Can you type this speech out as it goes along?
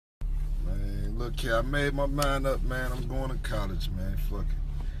Look here, I made my mind up, man. I'm going to college, man. Fuck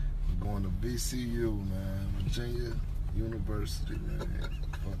it. I'm going to VCU, man. Virginia University, man.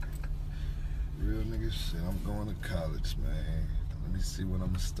 Fuck it. Real nigga shit. I'm going to college, man. Let me see when I'm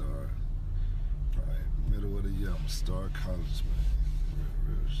going to start. Probably middle of the year, I'm going to start college,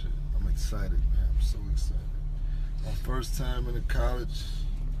 man. Real shit. I'm excited, man. I'm so excited. My first time in the college.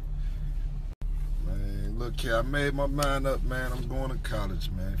 Man, look here, I made my mind up, man. I'm going to college,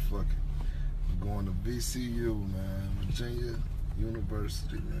 man. Fuck it. I'm going to VCU, man. Virginia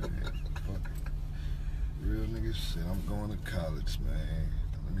University, man. Fuck it. Real nigga shit. I'm going to college, man.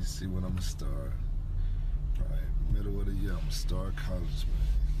 Let me see when I'm gonna start. Probably middle of the year, I'm gonna start college,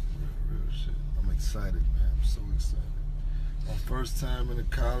 man. Real shit. I'm excited, man. I'm so excited. My first time in the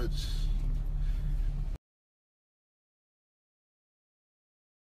college.